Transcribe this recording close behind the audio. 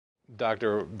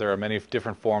Doctor, there are many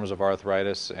different forms of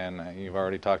arthritis, and you've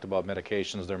already talked about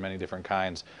medications. There are many different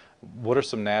kinds. What are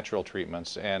some natural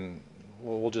treatments? And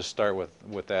we'll just start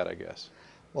with that, I guess.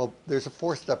 Well, there's a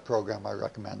four-step program I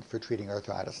recommend for treating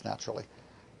arthritis naturally.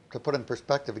 To put in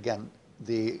perspective, again,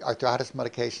 the arthritis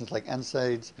medications like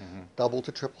NSAIDs double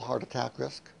to triple heart attack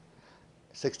risk,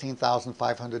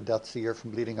 16,500 deaths a year from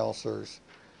bleeding ulcers,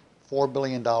 $4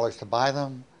 billion to buy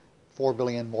them, $4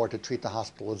 billion more to treat the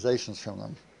hospitalizations from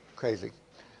them. Crazy.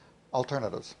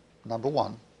 Alternatives. Number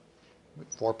one,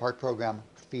 four-part program,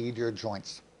 feed your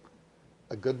joints.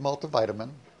 A good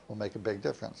multivitamin will make a big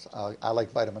difference. I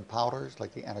like vitamin powders,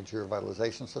 like the Energy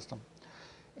Revitalization System.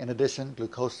 In addition,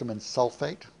 glucosamine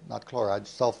sulfate, not chloride,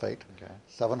 sulfate,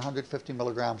 750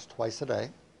 milligrams twice a day.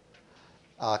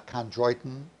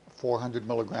 Chondroitin, 400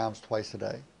 milligrams twice a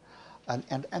day.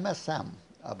 And MSM,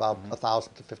 about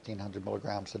 1,000 to 1,500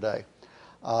 milligrams a day.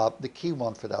 The key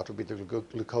one for that would be the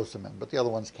glucosamine, but the other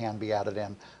ones can be added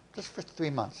in just for 3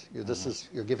 months.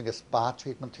 You're giving a spa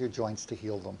treatment to your joints to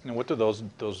heal them. And what do those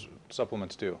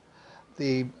supplements do?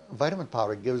 The vitamin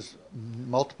powder gives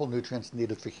multiple nutrients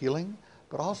needed for healing,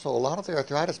 but also a lot of the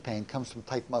arthritis pain comes from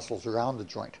tight muscles around the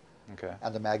joint. Okay.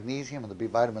 And the magnesium and the B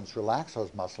vitamins relax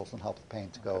those muscles and help the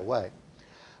pain to go away.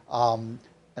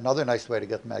 Another nice way to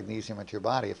get magnesium into your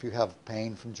body, if you have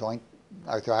pain from joint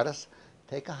arthritis,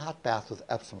 take a hot bath with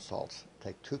Epsom salts.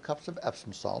 Take 2 cups of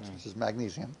Epsom salts, which is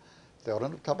magnesium, throw it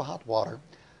in a tub of hot water,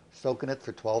 soak in it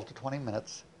for 12 to 20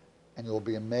 minutes, and you'll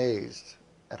be amazed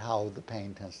at how the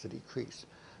pain tends to decrease.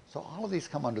 So all of these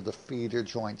come under the feed your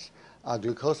joints.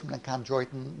 Glucosamine and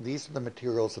chondroitin, these are the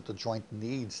materials that the joint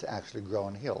needs to actually grow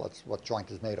and heal. That's what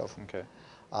joint is made of. Okay.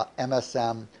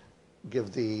 MSM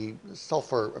give the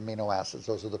sulfur amino acids.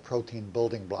 Those are the protein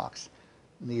building blocks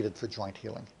needed for joint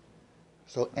healing.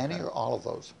 So any or all of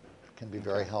those can be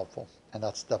very helpful, and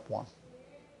that's step one.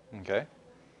 Okay.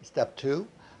 Step two,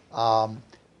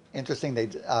 interesting, they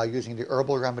using the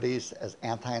herbal remedies as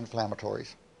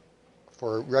anti-inflammatories.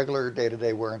 For regular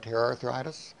day-to-day wear and tear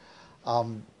arthritis,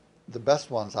 the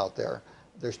best ones out there,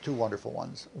 there's 2 wonderful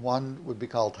ones. One would be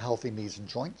called Healthy Knees and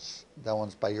Joints. That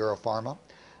one's by Europharma.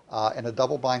 In a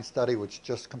double-blind study which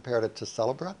just compared it to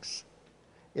Celebrex,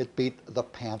 it beat the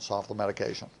pants off the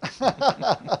medication.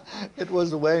 It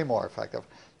was way more effective.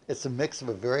 It's a mix of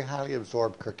a very highly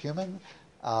absorbed curcumin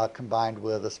combined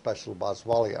with a special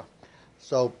boswellia.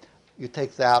 So you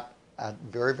take that,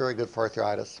 very, very good for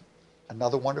arthritis.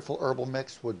 Another wonderful herbal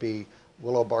mix would be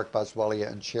willow bark, boswellia,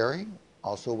 and cherry,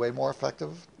 also way more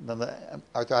effective than the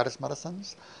arthritis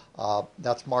medicines.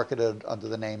 That's marketed under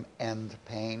the name End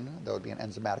Pain. That would be an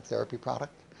enzymatic therapy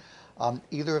product.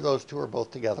 Either of those 2 or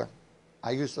both together.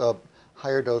 I use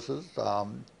higher doses,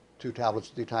 2 tablets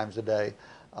 3 times a day.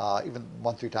 Even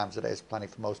 1-3 times a day is plenty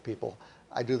for most people.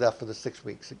 I do that for the 6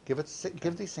 weeks. Give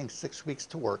these things 6 weeks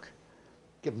to work.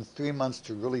 Give them 3 months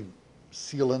to really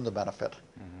seal in the benefit.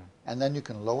 And then you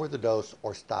can lower the dose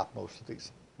or stop most of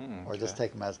these, or just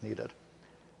take them as needed.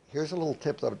 Here's a little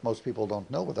tip that most people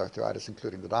don't know with arthritis,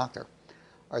 including the doctor.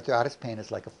 Arthritis pain is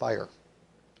like a fire.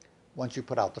 Once you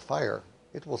put out the fire,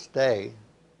 it will stay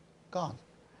gone.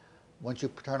 Once you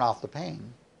turn off the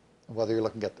pain, whether you're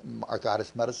looking at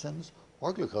arthritis medicines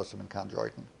or glucosamine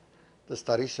chondroitin, the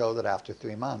studies show that after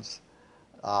 3 months,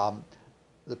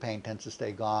 the pain tends to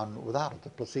stay gone without it. The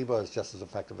placebo is just as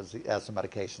effective as the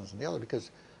medications and the other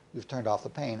because you've turned off the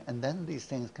pain. And then these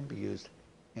things can be used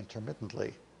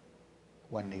intermittently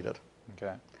when needed.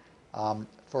 Okay.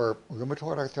 For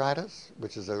rheumatoid arthritis,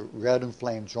 which is a red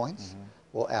inflamed joints,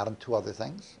 we'll add in 2 other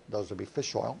things. Those would be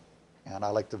fish oil, and I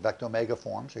like the Vectomega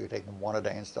form, so you're taking 1 a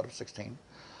day instead of 16.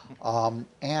 I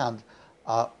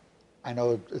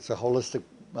know it's a holistic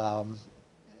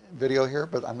video here,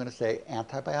 but I'm going to say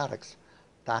antibiotics.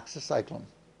 Doxycycline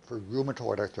for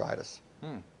rheumatoid arthritis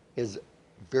is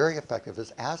very effective. It's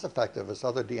as effective as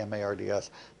other DMARDs,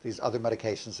 these other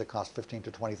medications that cost $15,000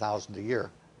 to $20,000 a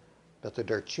year, but they're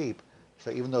dirt cheap.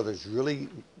 So even though there's really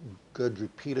good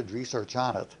repeated research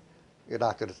on it, your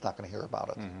doctor is not going to hear about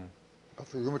it. But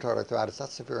for rheumatoid arthritis,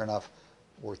 that's severe enough,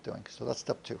 worth doing. So that's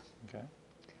step 2. Okay.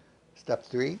 Step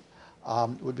 3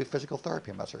 would be physical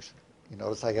therapy measures. You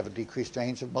notice I have a decreased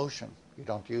range of motion. You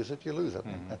don't use it, you lose it,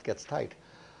 and it gets tight.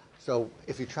 So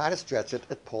if you try to stretch it,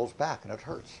 it pulls back and it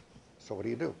hurts. So what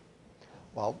do?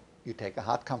 Well, you take a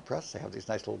hot compress. They have these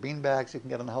nice little bean bags you can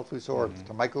get in the health food store. It's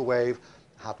a microwave,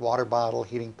 hot water bottle,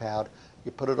 heating pad.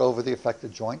 You put it over the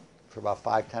affected joint for about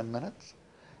 5-10 minutes.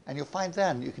 And you'll find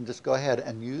then you can just go ahead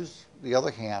and use the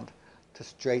other hand to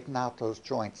straighten out those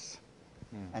joints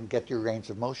and get your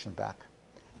range of motion back.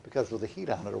 Because with the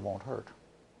heat on it, it won't hurt.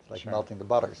 It's like melting the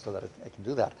butter so that it can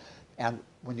do that. And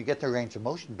when you get the range of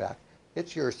motion back,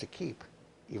 it's yours to keep,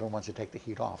 even once you take the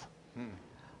heat off. Hmm.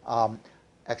 Um,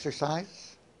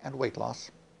 Exercise and weight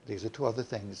loss. These are two other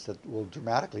things that will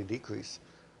dramatically decrease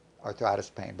arthritis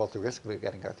pain, both the risk of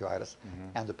getting arthritis Mm-hmm.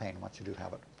 and the pain once you do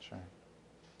have it. Sure.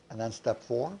 And then step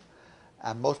four,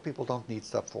 and most people don't need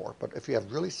step four, but if you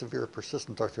have really severe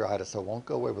persistent arthritis that won't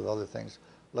go away with other things,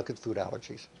 look at food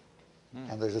allergies. Hmm.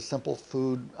 And there's a simple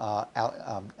food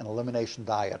an elimination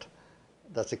diet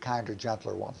that's a kinder,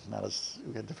 gentler one, not as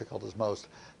difficult as most,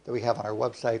 that we have on our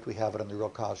website. We have it in the Real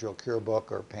Cause, Real Cure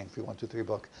book or Pain Free 123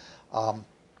 book. Um,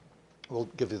 we'll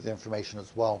give you the information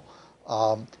as well.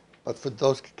 Um, but for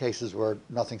those cases where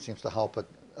nothing seems to help, but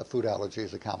a food allergy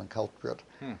is a common culprit.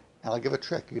 Hmm. And I'll give a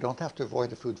trick. You don't have to avoid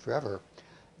the food forever.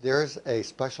 There's a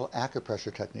special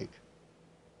acupressure technique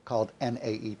called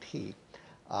NAET,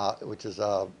 which is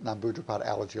a non-boudreauxat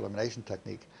allergy elimination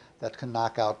technique that can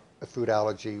knock out a food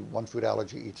allergy, one food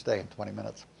allergy each day in 20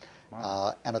 minutes.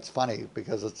 Wow. And it's funny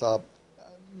because it's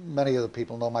many of the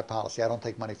people know my policy. I don't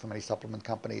take money from any supplement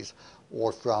companies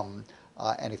or from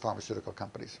any pharmaceutical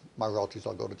companies. My royalties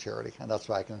all go to charity, and that's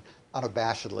why I can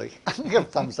unabashedly give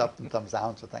thumbs up and thumbs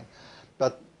down to things.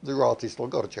 But the royalties still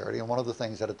go to charity, and one of the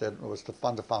things that it did was to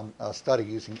fund a study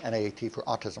using NAAT for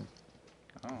autism.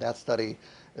 Oh. That study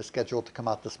is scheduled to come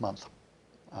out this month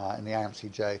in the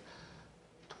IMCJ.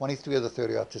 23 of the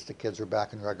 30 autistic kids are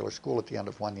back in regular school at the end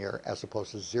of 1 year, as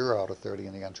opposed to 0 out of 30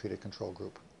 in the untreated control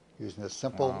group, using this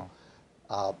simple,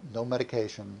 Wow. no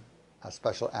medication,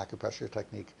 special acupressure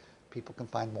technique. People can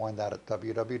find more on that at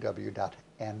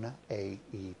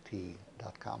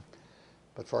www.naet.com.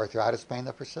 But for arthritis pain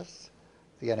that persists,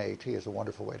 the NAET is a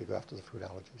wonderful way to go after the food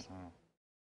allergies. Wow.